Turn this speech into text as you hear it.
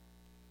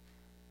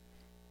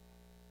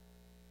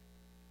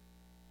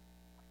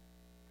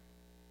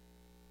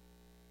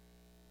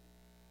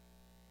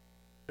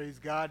Praise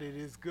God, it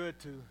is good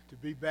to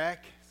be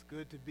back. It's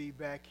good to be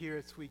back here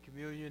at Sweet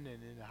Communion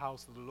and in the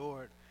house of the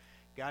Lord.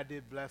 God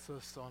did bless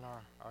us on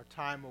our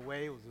time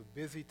away. It was a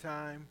busy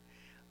time.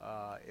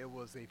 It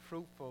was a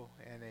fruitful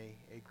and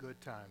a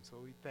good time. So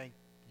we thank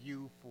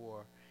you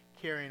for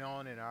carrying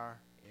on in our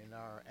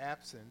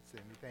absence,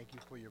 and we thank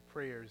you for your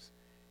prayers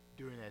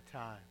during that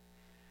time.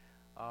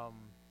 Um,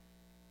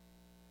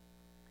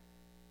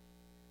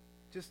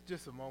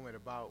 just a moment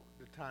about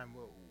the time.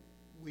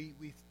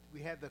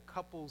 We had the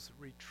couples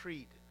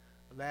retreat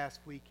last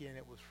weekend.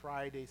 It was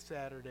Friday,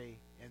 Saturday,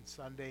 and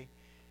Sunday,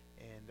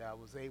 and I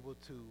was able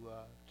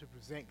to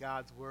present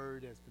God's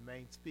word as the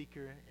main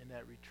speaker in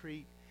that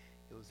retreat.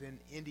 It was in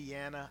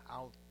Indiana,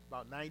 out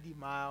about 90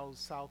 miles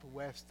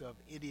southwest of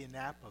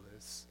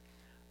Indianapolis,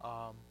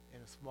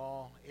 in a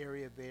small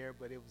area there.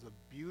 But it was a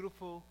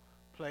beautiful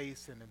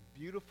place and a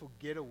beautiful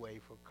getaway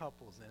for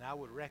couples, and I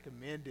would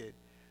recommend it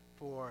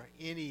for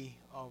any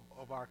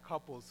of our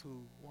couples who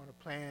want to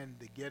plan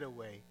the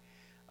getaway.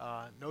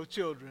 No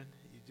children.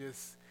 You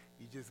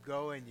just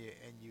go and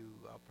you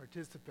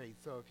participate.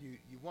 So if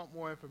you want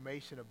more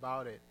information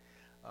about it,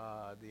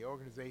 the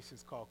organization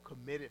is called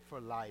Committed for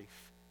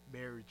Life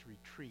Marriage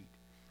Retreat,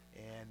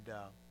 and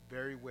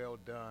very well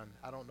done.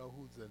 I don't know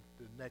who the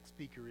next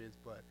speaker is,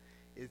 but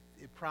it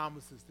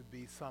promises to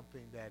be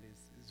something that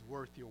is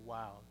worth your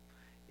while.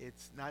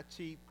 It's not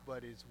cheap,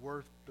 but it's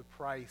worth the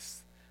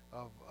price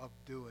of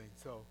doing.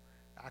 So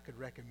I could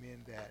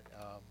recommend that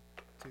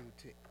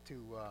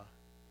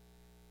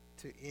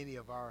to any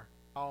of our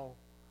how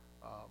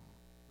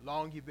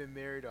long you've been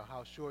married or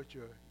how short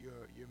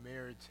your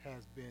marriage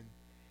has been.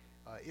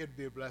 It'd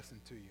be a blessing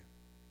to you.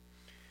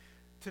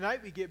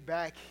 Tonight we get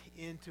back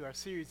into our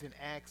series in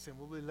Acts, and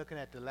we'll be looking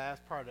at the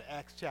last part of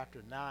Acts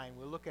chapter 9.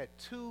 We'll look at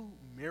two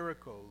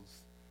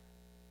miracles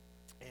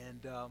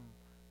and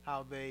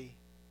how they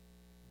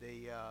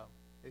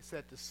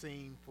set the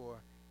scene for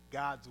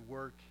God's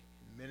work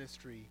and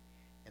ministry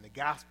and the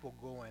gospel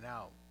going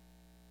out.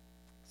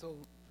 So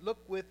look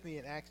with me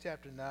in Acts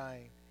chapter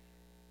 9,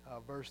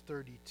 verse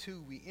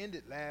 32. We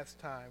ended last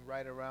time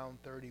right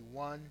around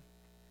 31.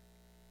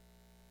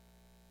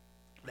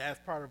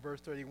 Last part of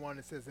verse 31,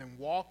 it says, "And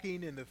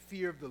walking in the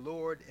fear of the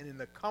Lord and in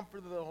the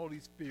comfort of the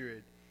Holy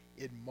Spirit,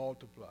 it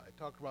multiplied."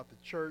 Talked about the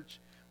church.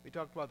 We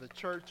talked about the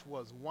church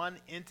was one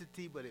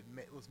entity, but it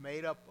was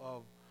made up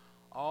of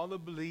all the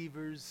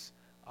believers,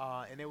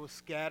 and it was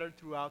scattered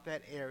throughout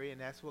that area, and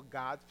that's what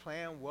God's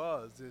plan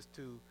was, is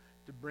to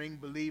bring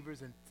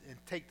believers and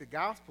take the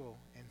gospel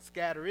and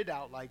scatter it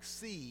out like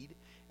seed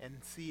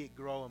and see it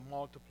grow and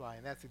multiply,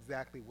 and that's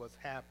exactly what's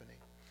happening.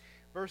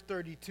 Verse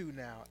 32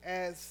 now.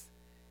 As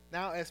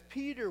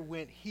Peter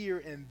went here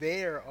and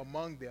there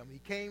among them, he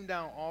came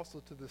down also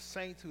to the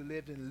saints who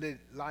lived in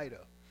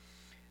Lydda.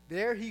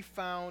 There he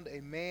found a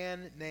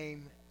man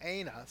named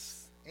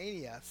Aeneas,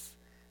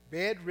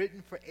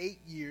 bedridden for 8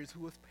 years,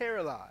 who was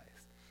paralyzed.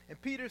 And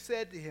Peter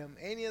said to him,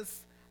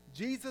 "Aeneas,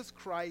 Jesus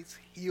Christ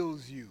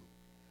heals you.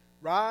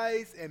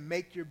 Rise and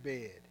make your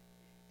bed."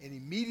 And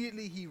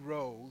immediately he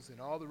rose, and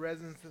all the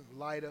residents of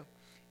Lydda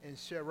and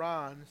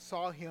Sharon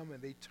saw him,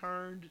 and they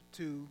turned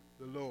to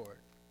the Lord.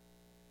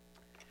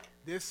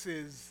 This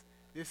is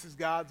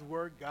God's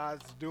work.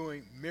 God's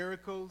doing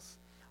miracles.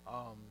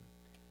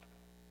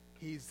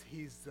 He's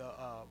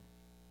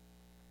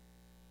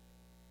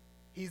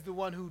the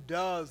one who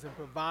does and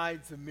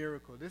provides the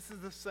miracle. This is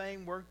the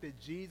same work that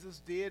Jesus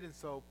did, and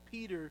so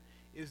Peter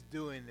is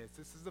doing this.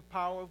 This is the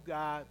power of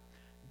God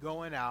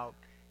going out.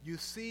 You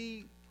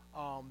see,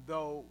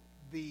 though,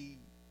 the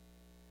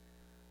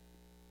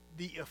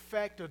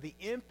effect or the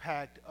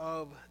impact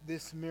of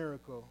this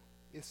miracle.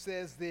 It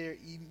says there,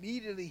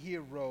 immediately he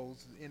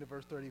arose, in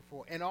verse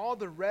 34, and all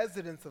the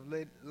residents of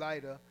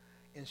Lydda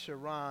and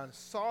Sharon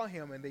saw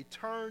him, and they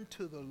turned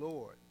to the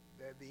Lord.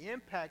 The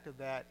impact of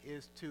that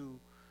is to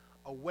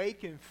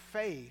awaken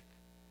faith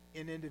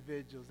in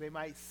individuals. They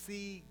might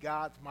see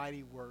God's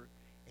mighty work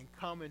and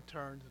come and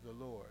turn to the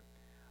Lord.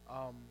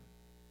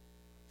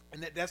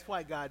 And that's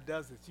why God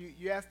does this.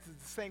 You asked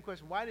the same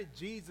question, why did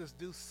Jesus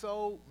do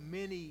so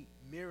many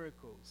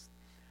miracles?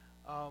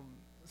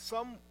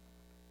 Some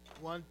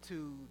want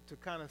to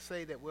kind of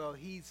say that, well,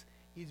 he's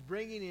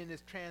bringing in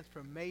this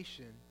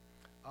transformation,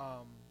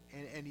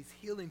 and he's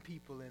healing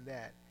people in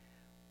that.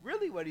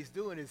 Really what he's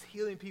doing is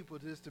healing people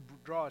just to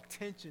draw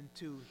attention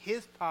to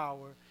his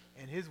power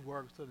and his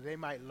work so that they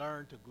might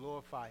learn to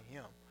glorify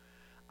him.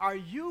 Are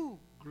you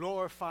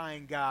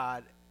glorifying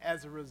God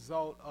as a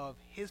result of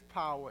his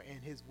power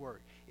and his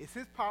work? Is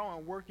his power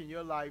and work in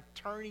your life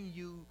turning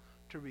you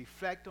to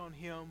reflect on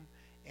him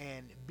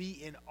and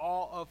be in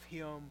awe of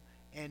him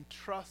and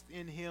trust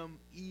in him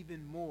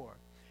even more?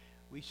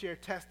 We share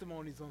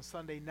testimonies on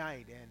Sunday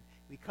night, and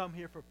we come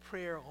here for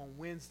prayer on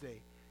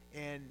Wednesday,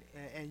 and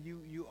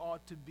you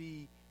ought to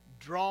be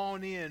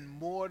drawn in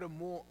more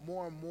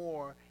and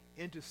more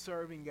into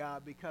serving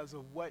God because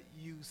of what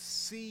you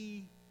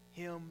see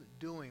him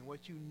doing,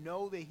 what you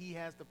know that he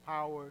has the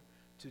power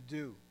to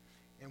do.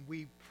 And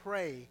we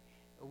pray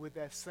with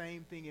that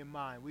same thing in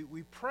mind.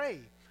 We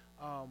pray.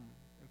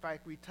 In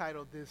fact, we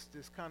titled this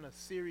kind of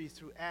series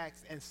through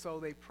Acts, "And So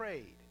They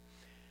Prayed."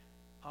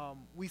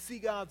 We see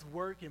God's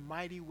work in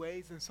mighty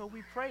ways, and so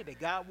we pray that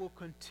God will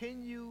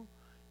continue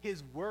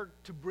his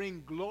work to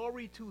bring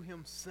glory to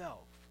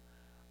himself.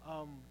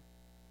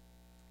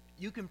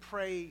 You can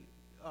pray,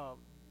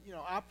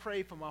 I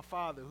pray for my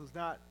father who's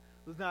not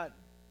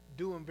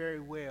doing very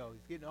well.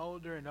 He's getting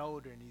older and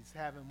older, and he's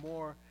having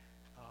more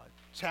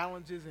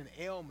challenges and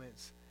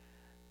ailments.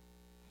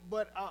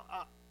 But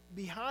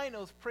behind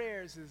those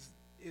prayers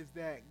is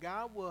that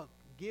God will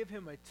give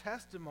him a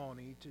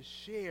testimony to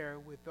share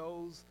with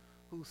those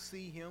who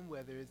see him,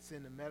 whether it's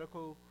in the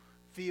medical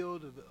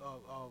field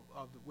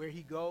of where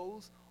he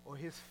goes or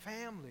his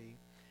family,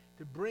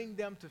 to bring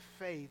them to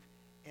faith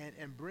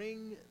and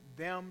bring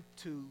them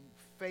to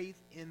faith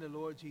in the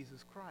Lord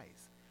Jesus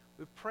Christ.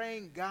 We're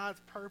praying God's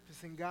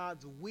purpose and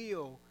God's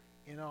will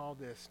in all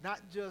this, not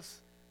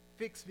just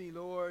fix me,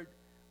 Lord,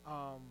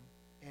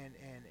 and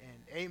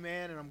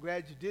amen, and I'm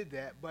glad you did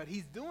that, but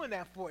he's doing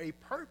that for a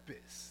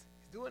purpose.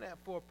 He's doing that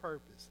for a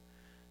purpose.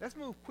 Let's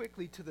move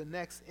quickly to the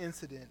next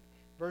incident,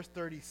 verse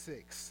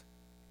 36.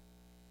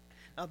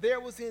 Now there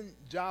was in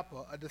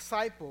Joppa a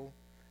disciple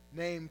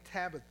named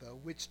Tabitha,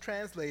 which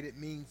translated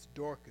means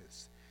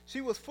Dorcas.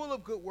 She was full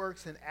of good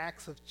works and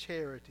acts of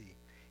charity.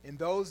 In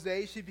those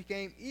days she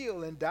became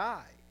ill and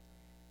died.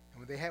 And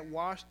when they had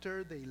washed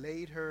her, they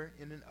laid her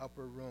in an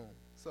upper room.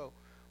 So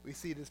we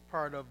see this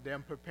part of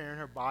them preparing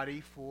her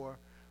body for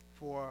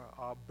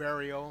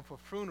burial and for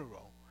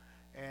funeral.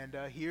 And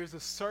here's a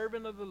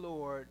servant of the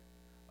Lord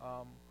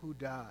who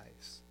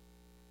dies.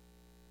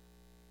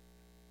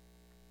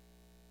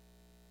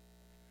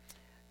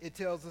 It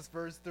tells us,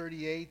 verse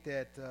 38,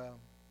 that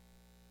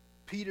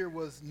Peter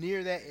was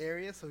near that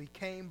area, so he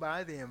came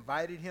by. They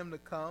invited him to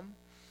come,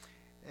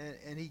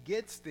 and he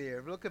gets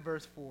there. Look at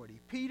verse 40.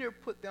 Peter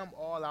put them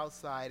all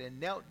outside and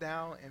knelt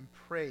down and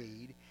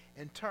prayed,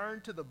 and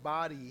turning to the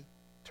body,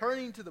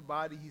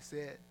 he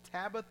said,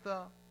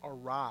 "Tabitha,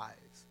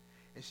 arise."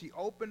 And she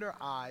opened her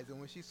eyes, and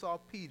when she saw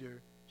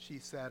Peter, she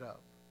sat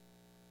up.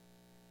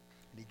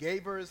 And he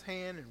gave her his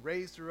hand and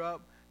raised her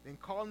up. Then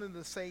calling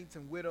the saints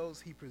and widows,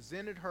 he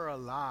presented her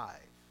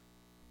alive.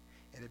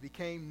 And it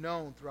became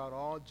known throughout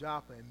all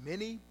Joppa, and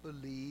many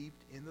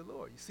believed in the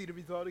Lord. You see the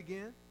result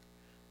again?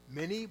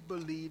 Many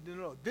believed in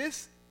the Lord.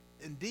 This,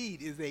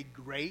 indeed, is a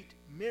great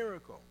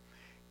miracle.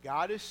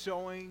 God is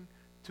showing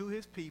to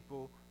his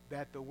people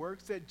that the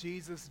works that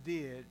Jesus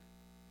did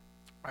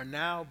are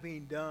now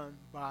being done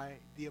by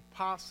the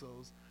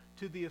apostles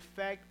to the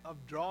effect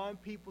of drawing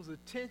people's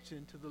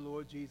attention to the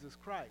Lord Jesus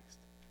Christ.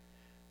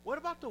 What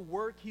about the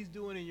work he's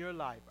doing in your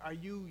life? Are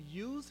you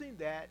using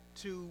that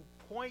to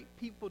point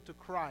people to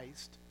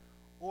Christ,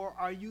 or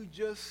are you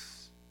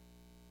just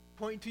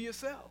pointing to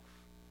yourself?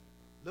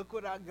 Look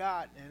what I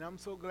got, and I'm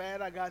so glad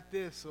I got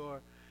this,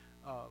 or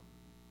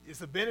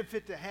it's a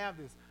benefit to have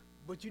this.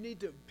 But you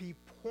need to be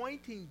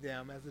pointing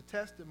them as a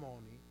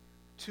testimony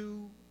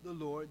to the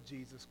Lord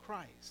Jesus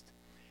Christ.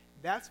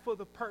 That's for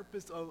the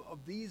purpose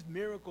of these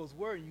miracles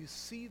were. You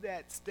see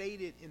that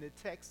stated in the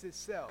text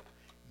itself.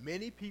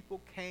 Many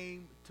people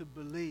came to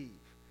believe.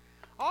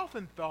 I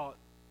often thought,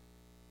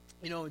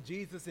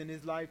 Jesus in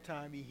his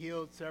lifetime, he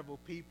healed several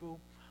people.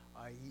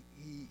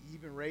 He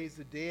even raised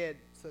the dead,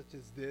 such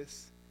as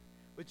this.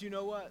 But you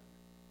know what?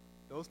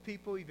 Those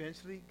people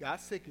eventually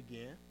got sick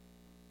again.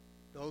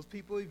 Those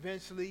people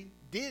eventually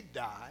did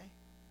die.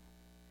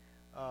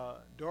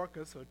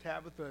 Dorcas, or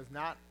Tabitha, is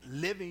not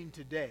living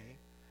today.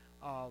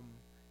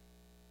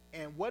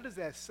 And what does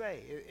that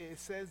say? It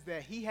says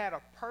that he had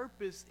a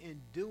purpose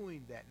in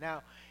doing that.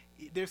 Now,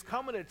 there's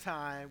coming a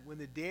time when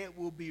the dead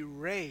will be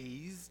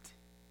raised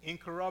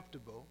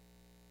incorruptible.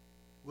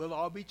 We'll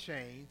all be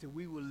changed, and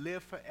we will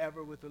live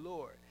forever with the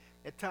Lord.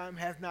 That time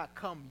has not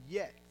come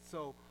yet.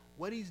 So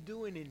what he's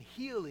doing in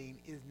healing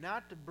is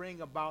not to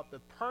bring about the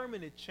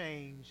permanent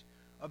change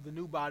of the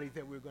new bodies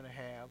that we're going to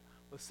have,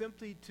 but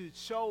simply to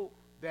show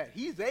that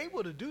he's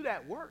able to do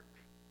that work.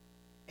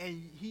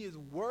 And he is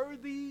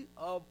worthy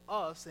of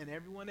us and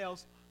everyone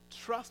else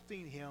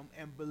trusting him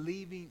and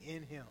believing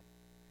in him.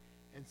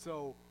 And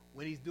so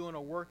when he's doing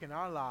a work in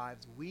our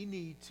lives, we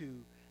need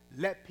to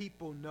let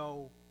people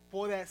know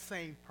for that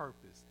same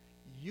purpose.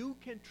 You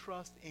can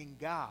trust in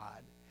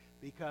God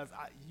because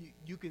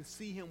you can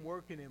see him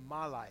working in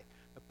my life.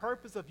 The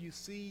purpose of you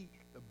see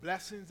the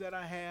blessings that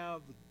I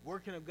have, the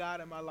working of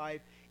God in my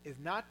life, is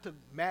not to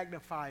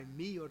magnify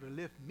me or to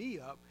lift me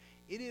up.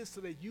 It is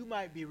so that you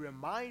might be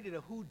reminded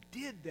of who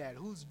did that,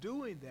 who's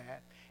doing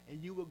that,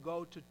 and you will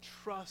go to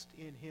trust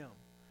in him.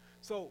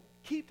 So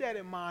keep that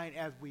in mind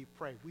as we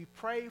pray. We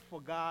pray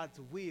for God's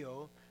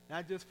will,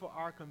 not just for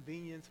our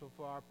convenience or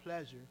for our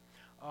pleasure.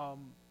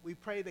 We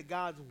pray that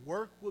God's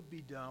work would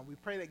be done. We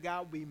pray that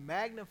God would be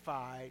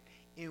magnified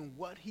in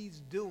what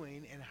he's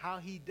doing and how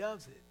he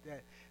does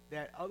it,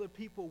 that other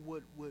people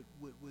would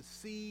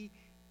see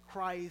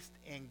Christ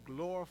and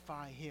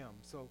glorify him.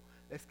 So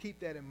let's keep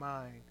that in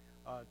mind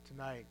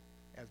tonight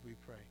as we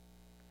pray.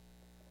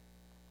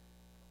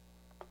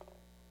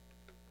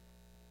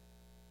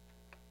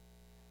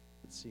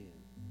 Let's see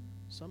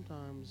it.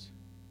 sometimes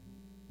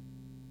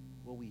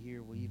what we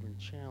hear will even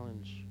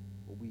challenge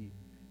what we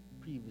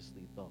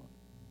previously thought.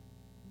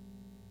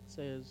 It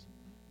says,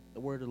 the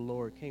word of the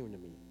Lord came to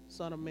me,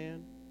 Son of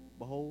man,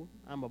 behold,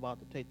 I am about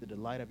to take the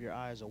delight of your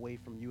eyes away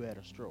from you at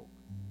a stroke.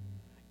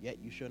 Yet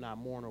you shall not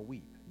mourn or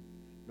weep,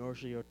 nor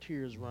shall your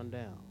tears run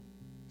down.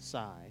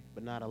 Sigh,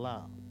 but not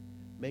aloud.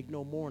 Make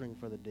no mourning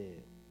for the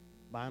dead.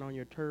 Bind on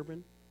your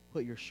turban,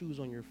 put your shoes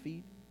on your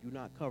feet, do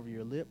not cover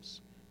your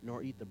lips,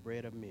 nor eat the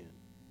bread of men.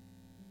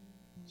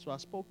 So I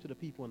spoke to the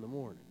people in the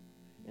morning,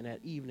 and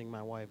at evening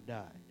my wife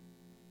died.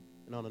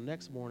 And on the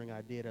next morning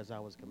I did as I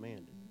was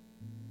commanded.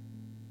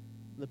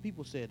 And the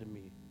people said to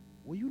me,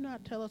 will you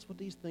not tell us what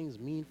these things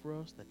mean for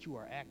us, that you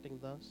are acting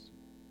thus?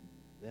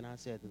 Then I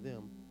said to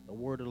them, the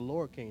word of the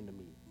Lord came to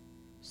me.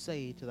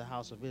 Say to the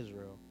house of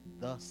Israel,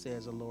 thus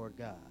says the Lord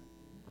God,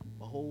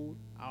 behold,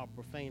 I'll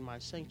profane my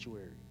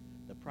sanctuary,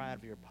 the pride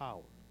of your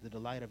power, the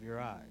delight of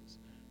your eyes,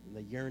 and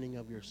the yearning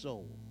of your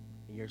soul.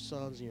 And your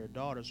sons and your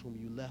daughters whom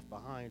you left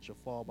behind shall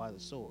fall by the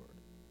sword.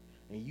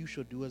 And you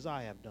shall do as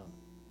I have done.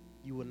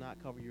 You will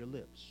not cover your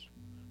lips,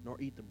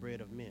 nor eat the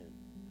bread of men.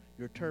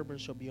 Your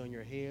turbans shall be on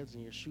your heads,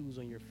 and your shoes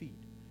on your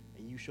feet.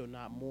 And you shall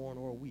not mourn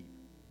or weep,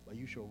 but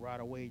you shall rot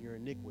away in your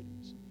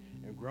iniquities,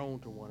 and groan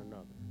to one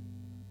another.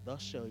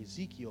 Thus shall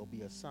Ezekiel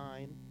be a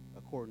sign,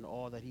 according to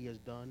all that he has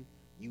done,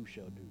 you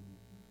shall do.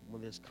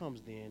 When this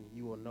comes, then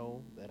you will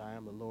know that I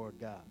am the Lord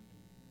God.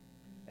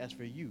 As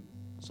for you,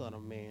 Son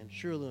of man,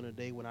 surely on the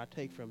day when I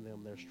take from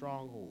them their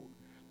stronghold,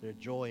 their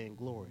joy and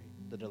glory,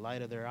 the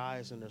delight of their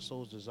eyes and their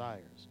soul's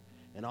desires,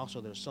 and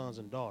also their sons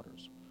and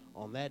daughters,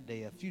 on that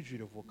day a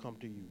fugitive will come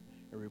to you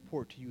and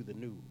report to you the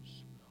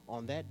news.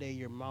 On that day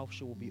your mouth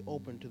shall be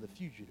open to the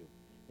fugitive,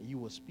 and you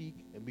will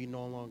speak and be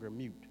no longer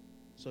mute.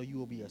 So you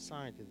will be a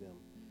sign to them,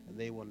 and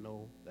they will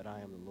know that I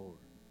am the Lord.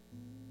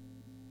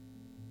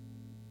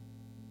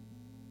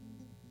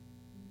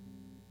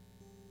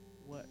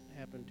 What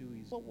happened to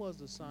Ezekiel? What was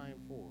the sign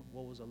for?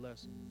 What was the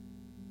lesson?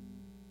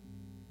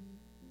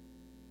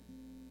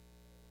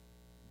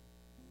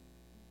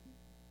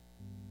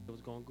 It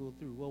was going to go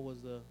through. What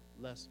was the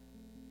lesson?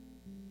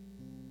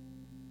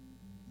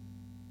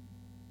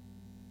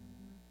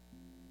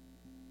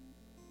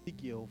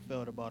 Ezekiel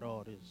felt about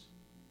all this.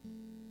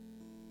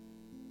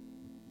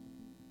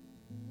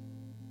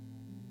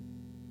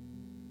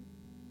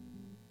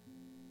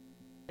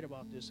 Write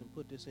about this and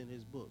put this in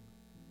his book.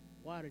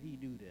 Why did he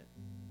do that?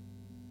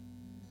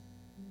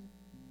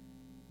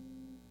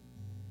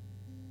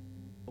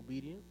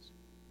 Obedience.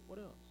 What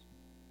else?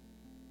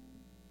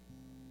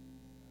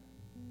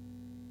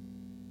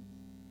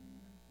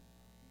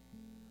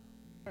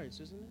 Christ,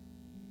 isn't it?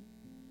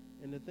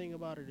 And the thing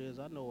about it is,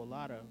 I know a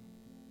lot of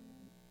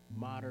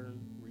modern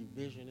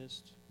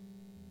revisionist,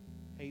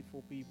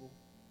 hateful people.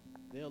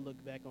 They'll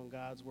look back on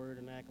God's word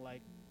and act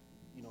like,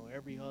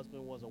 every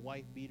husband was a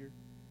wife beater,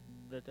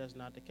 but that's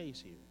not the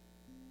case here.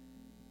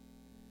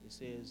 It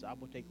says, I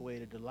will take away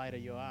the delight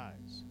of your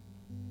eyes.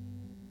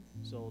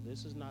 So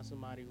this is not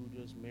somebody who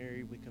just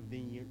married with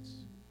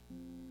convenience.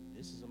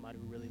 This is somebody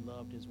who really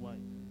loved his wife.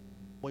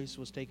 Voice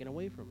was taken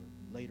away from him.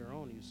 Later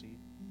on, you see,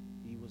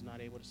 he was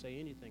not able to say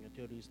anything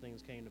until these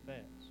things came to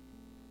pass.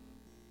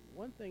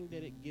 One thing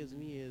that it gives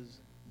me is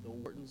the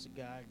importance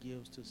God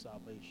gives to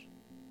salvation.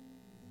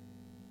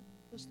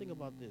 Let's think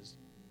about this.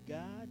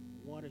 God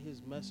wanted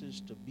his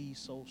message to be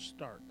so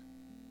stark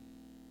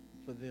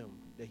for them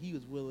that he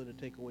was willing to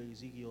take away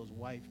Ezekiel's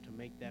wife to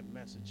make that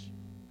message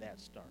that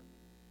stark.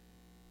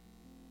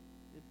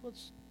 It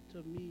puts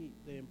to me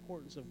the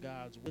importance of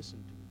God's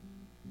listen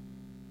to.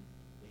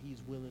 That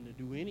he's willing to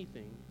do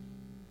anything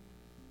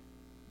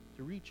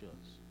to reach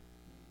us.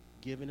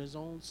 Giving his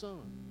own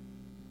son.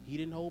 He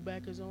didn't hold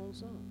back his own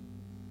son.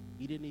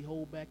 He didn't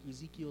hold back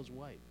Ezekiel's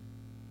wife.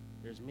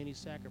 There's many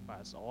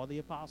sacrifices. All the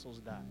apostles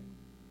died.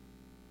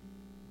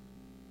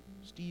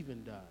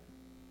 Stephen died.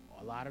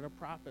 A lot of the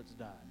prophets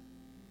died.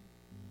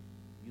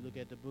 You look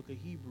at the book of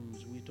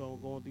Hebrews,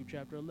 going through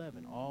chapter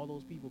 11. All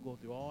those people go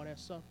through all that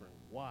suffering.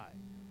 Why?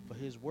 For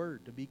his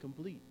word to be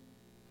complete.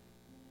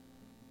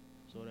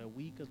 So that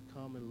we could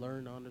come and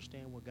learn to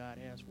understand what God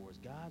has for us.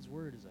 God's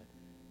word is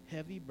a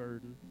heavy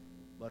burden,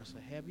 but it's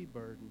a heavy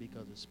burden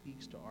because it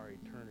speaks to our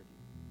eternity.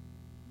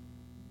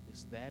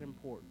 It's that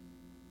important.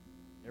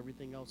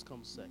 Everything else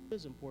comes second. It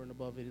is important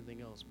above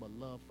anything else, but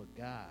love for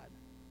God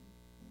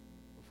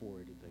before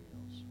anything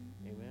else.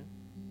 Amen?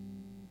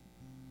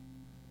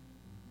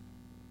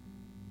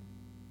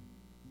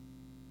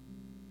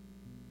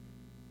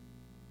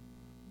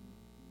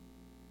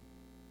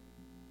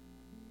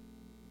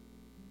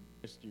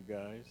 Missed you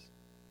guys.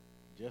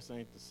 Just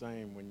ain't the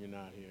same when you're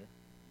not here.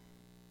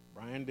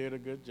 Brian did a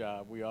good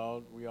job. We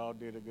all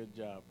did a good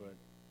job, but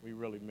we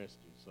really missed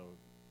you. So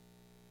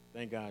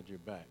thank God you're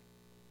back.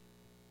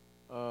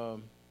 I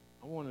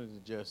wanted to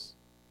just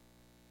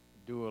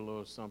do a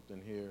little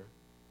something here,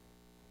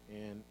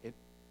 and it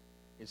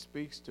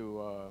speaks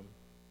to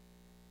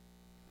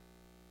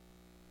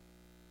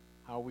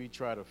how we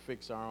try to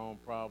fix our own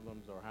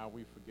problems or how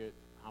we forget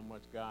how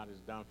much God has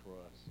done for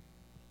us.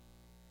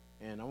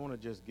 And I want to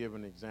just give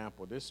an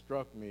example. This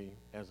struck me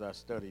as I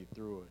studied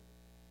through it.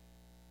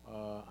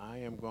 I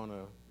am going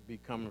to be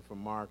coming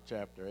from Mark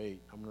chapter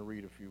 8. I'm going to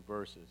read a few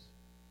verses.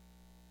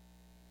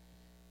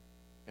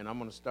 And I'm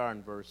going to start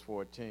in verse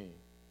 14.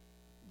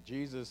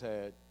 Jesus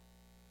had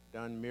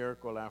done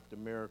miracle after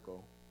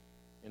miracle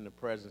in the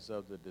presence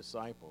of the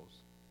disciples.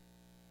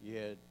 He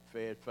had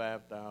fed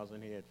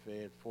 5,000. He had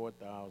fed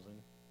 4,000.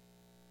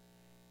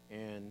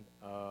 And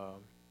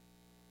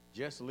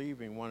just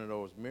leaving one of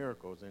those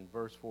miracles in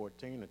verse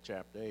 14 of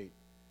chapter 8,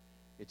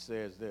 it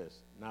says this: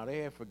 Now they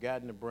had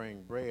forgotten to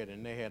bring bread,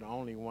 and they had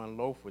only one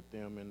loaf with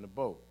them in the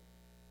boat.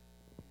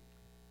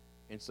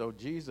 And so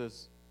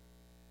Jesus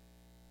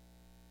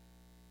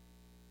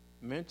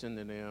mentioned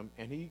to them,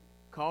 and he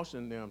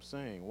cautioned them,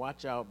 saying,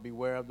 Watch out,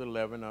 beware of the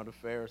leaven of the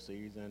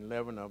Pharisees and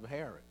leaven of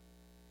Herod.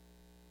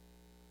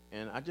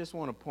 And I just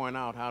want to point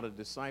out how the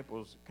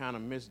disciples kind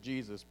of missed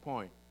Jesus'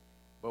 point.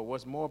 But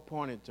what's more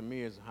poignant to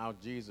me is how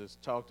Jesus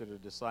talked to the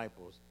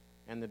disciples.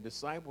 And the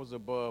disciples,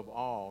 above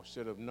all,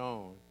 should have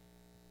known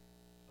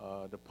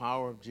the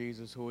power of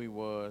Jesus, who he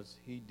was.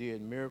 He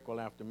did miracle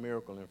after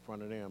miracle in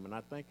front of them. And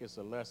I think it's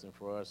a lesson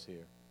for us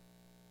here.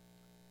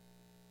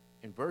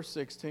 In verse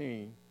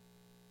 16,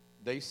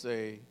 they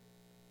say,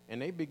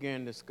 and they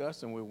began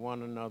discussing with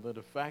one another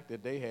the fact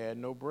that they had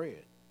no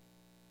bread.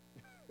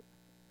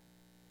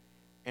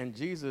 And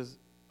Jesus,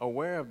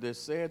 aware of this,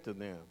 said to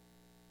them,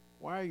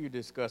 Why are you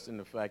discussing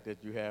the fact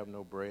that you have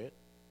no bread?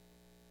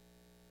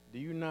 Do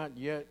you not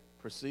yet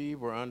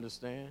perceive or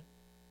understand?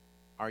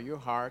 Are your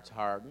hearts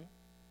hardened?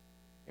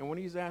 And when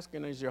he's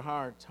asking, is your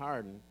hearts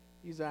hardened,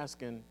 he's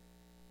asking,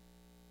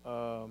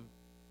 are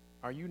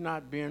you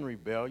not being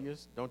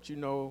rebellious? Don't you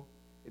know?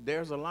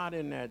 There's a lot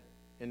in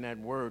that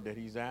word that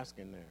he's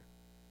asking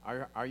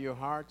there. Are your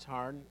hearts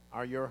hardened?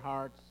 Are your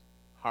hearts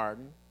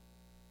hardened?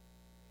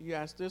 He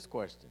asked this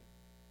question.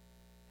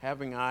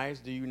 Having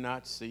eyes, do you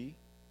not see?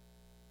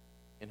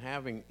 And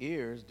having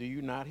ears, do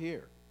you not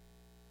hear?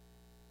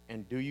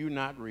 And do you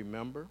not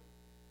remember?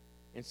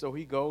 And so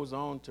he goes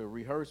on to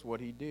rehearse what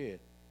he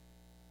did.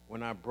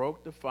 When I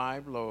broke the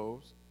 5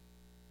 loaves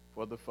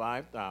for the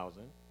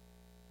 5,000,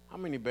 how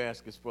many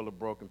baskets full of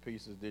broken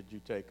pieces did you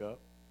take up?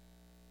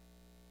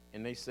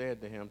 And they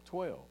said to him,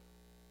 12.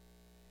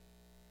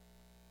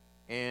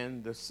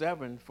 And the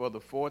 7 for the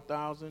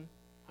 4,000,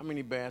 how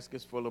many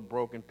baskets full of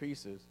broken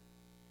pieces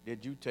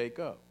did you take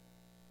up?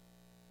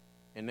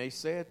 And they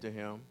said to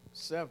him,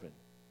 7.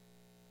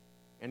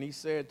 And he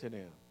said to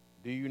them,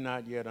 Do you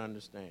not yet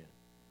understand?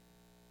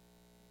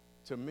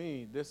 To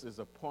me, this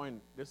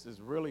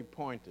is really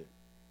pointed,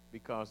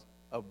 because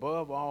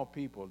above all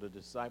people, the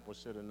disciples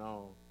should have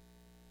known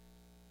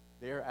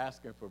they're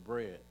asking for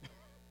bread.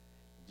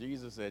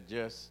 Jesus had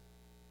just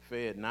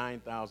fed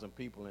 9,000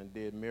 people and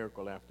did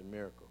miracle after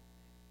miracle.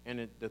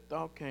 And the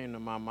thought came to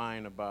my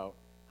mind about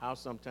how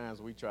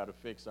sometimes we try to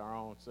fix our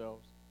own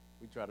selves.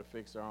 We try to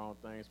fix our own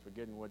things,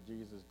 forgetting what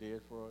Jesus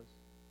did for us.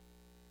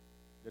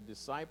 The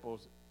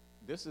disciples,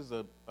 this is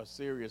a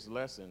serious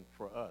lesson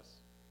for us,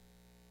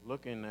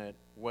 looking at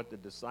what the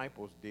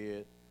disciples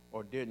did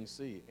or didn't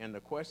see. And the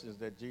questions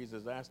that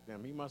Jesus asked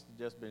them, he must have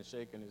just been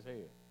shaking his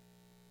head.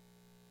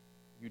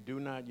 You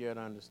do not yet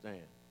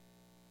understand.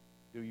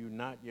 Do you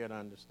not yet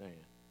understand?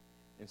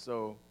 And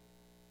so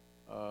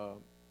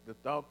the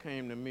thought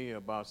came to me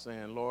about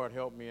saying, Lord,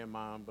 help me in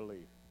my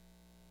unbelief.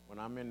 When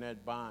I'm in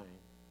that bind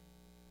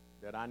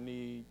that I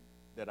need,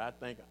 that I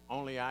think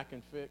only I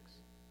can fix,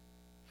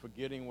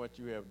 forgetting what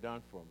you have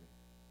done for me.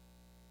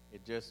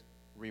 It just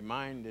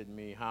reminded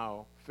me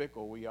how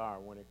fickle we are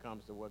when it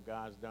comes to what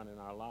God's done in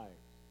our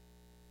lives.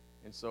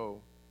 And so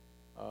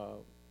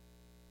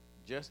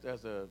just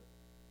as a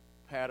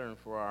pattern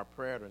for our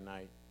prayer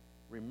tonight,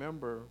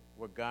 remember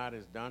what God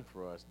has done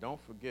for us. Don't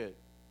forget.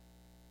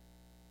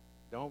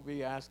 Don't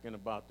be asking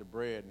about the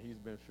bread and he's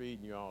been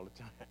feeding you all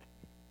the time.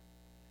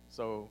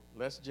 So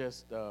let's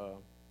just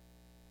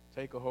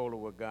take a hold of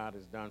what God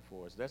has done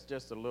for us. That's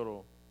just a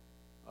little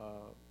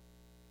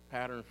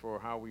pattern for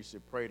how we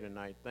should pray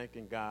tonight,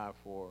 thanking God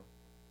for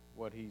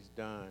what he's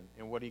done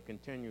and what he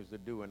continues to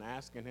do, and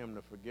asking him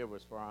to forgive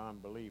us for our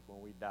unbelief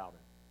when we doubt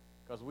him,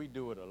 because we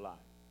do it a lot.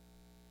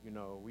 You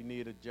know, we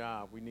need a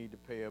job, we need to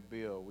pay a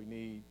bill, we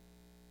need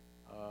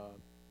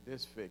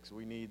this fix,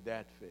 we need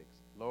that fix.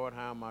 Lord,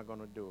 how am I going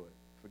to do it?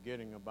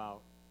 Forgetting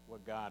about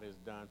what God has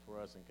done for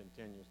us and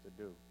continues to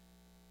do.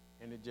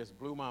 And it just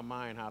blew my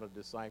mind how the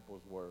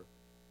disciples were.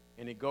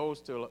 And it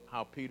goes to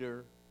how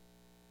Peter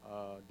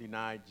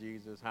denied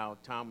Jesus, how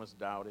Thomas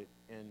doubted,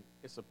 and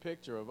it's a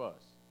picture of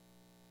us.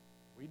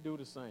 We do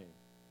the same.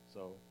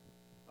 So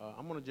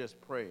I'm going to just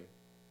pray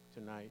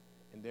tonight,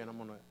 and then I'm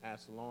going to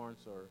ask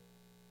Lawrence or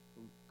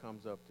who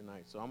comes up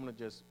tonight. So I'm going to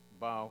just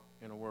bow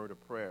in a word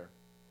of prayer,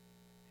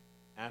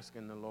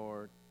 asking the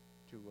Lord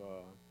to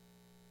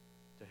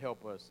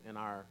help us in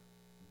our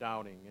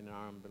doubting, in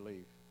our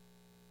unbelief.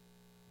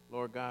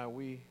 Lord God,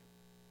 we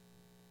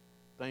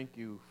thank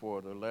you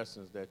for the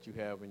lessons that you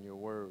have in your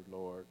word,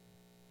 Lord.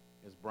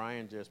 As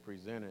Brian just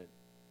presented,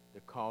 the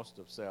cost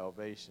of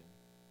salvation.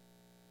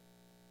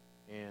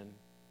 And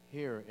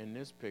here in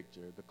this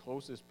picture, the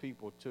closest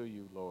people to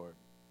you, Lord,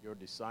 your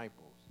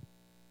disciples,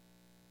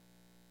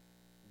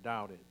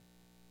 doubted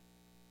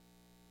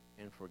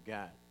and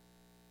forgot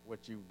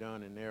what you've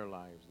done in their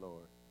lives,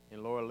 Lord.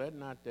 And Lord, let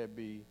not that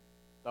be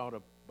thought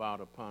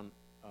about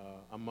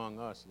among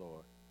us,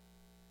 Lord.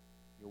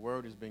 Your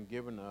word has been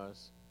given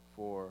us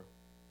for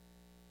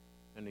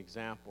an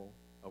example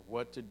of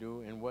what to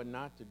do and what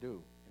not to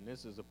do. And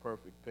this is a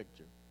perfect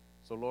picture.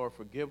 So, Lord,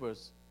 forgive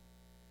us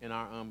in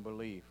our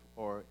unbelief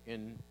or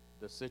in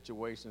the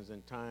situations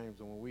and times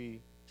when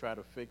we try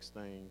to fix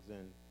things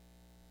and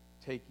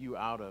take you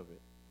out of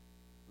it.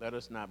 Let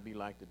us not be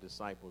like the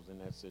disciples in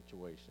that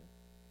situation.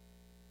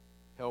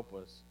 Help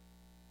us,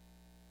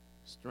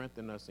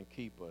 strengthen us, and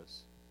keep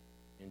us.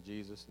 In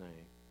Jesus'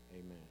 name,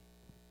 amen.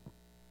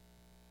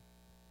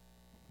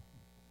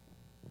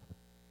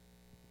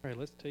 All right,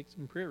 let's take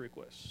some prayer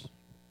requests.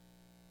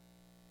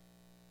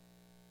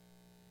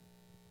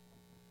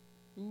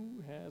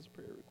 Who has a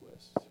prayer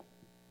request?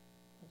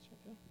 Let's check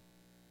out.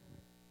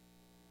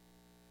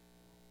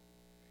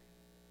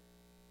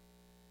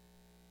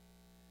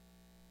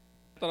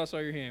 I thought I saw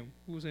your hand.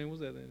 Whose hand was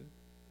that then?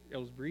 That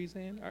was Bree's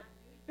hand? All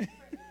right.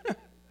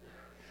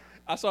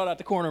 I saw it at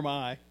the corner of my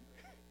eye.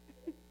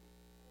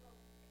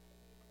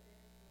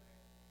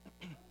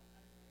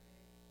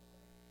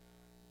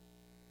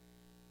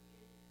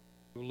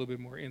 A little bit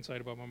more insight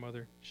about my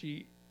mother.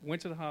 She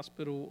went to the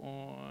hospital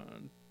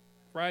on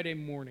Friday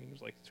morning. It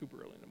was like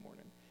super early in the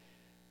morning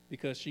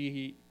because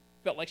she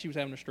felt like she was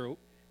having a stroke.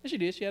 And she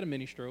did. She had a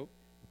mini stroke.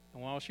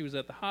 And while she was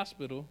at the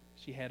hospital,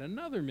 she had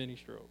another mini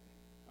stroke.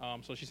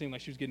 So she seemed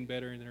like she was getting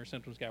better, and then her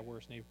symptoms got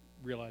worse, and they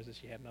realized that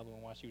she had another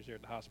one while she was there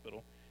at the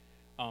hospital.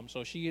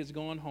 So she has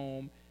gone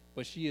home,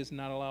 but she is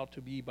not allowed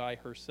to be by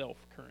herself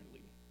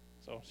currently.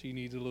 So she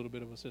needs a little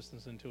bit of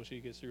assistance until she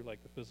gets through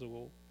like the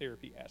physical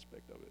therapy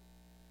aspect of it.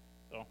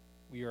 So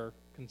we are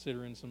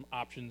considering some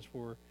options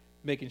for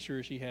making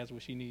sure she has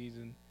what she needs,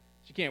 and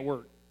she can't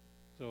work.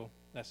 So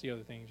that's the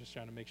other thing, just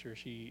trying to make sure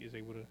she is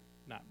able to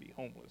not be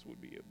homeless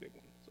would be a big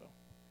one. So,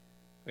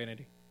 go ahead,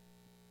 Andy.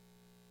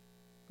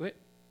 Go ahead.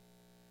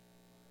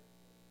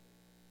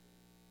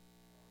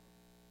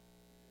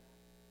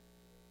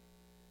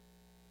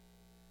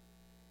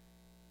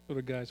 So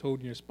the guy's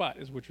holding your spot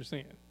is what you're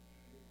saying.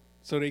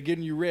 So they're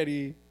getting you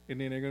ready, and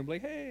then they're going to be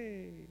like,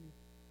 hey.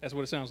 That's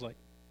what it sounds like.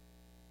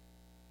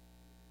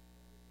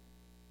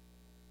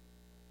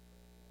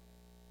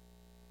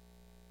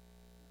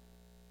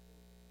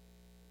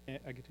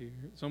 I get to hear.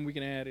 Something we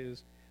can add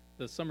is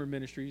the summer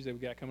ministries that we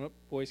got coming up: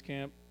 boys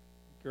camp,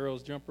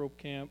 girls jump rope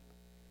camp,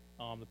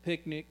 the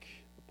picnic,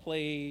 the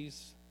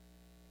plays.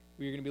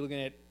 We're going to be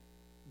looking at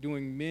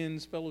doing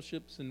men's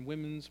fellowships and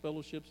women's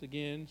fellowships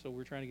again. So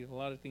we're trying to get a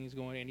lot of things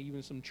going, and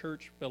even some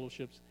church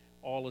fellowships,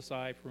 all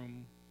aside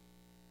from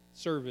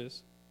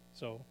service,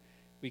 so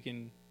we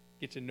can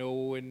get to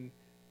know and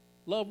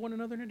love one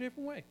another in a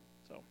different way.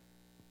 So,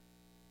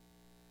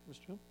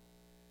 Mr. Hill?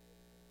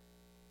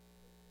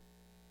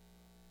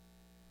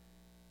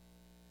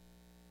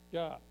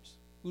 Jobs.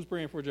 Who's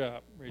praying for a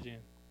job? Raise your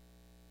hand.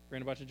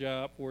 Praying about your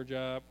job, for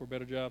a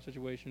better job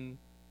situation,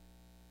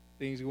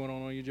 things going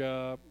on your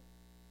job.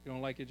 If you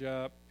don't like your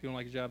job, if you don't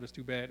like your job, that's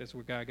too bad. That's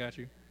where God got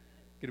you.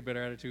 Get a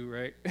better attitude,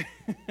 right?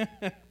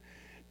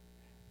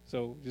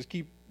 So just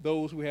keep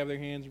those who have their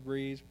hands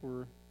raised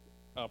for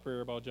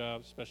prayer about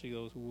jobs, especially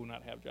those who will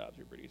not have jobs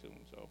here pretty soon.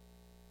 So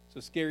it's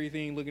a scary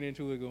thing looking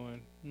into it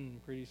going,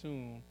 pretty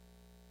soon,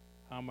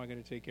 how am I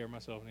going to take care of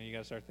myself? And then you got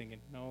to start thinking,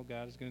 no,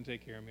 God is going to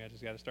take care of me. I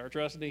just got to start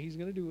trusting that he's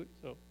going to do it.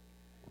 So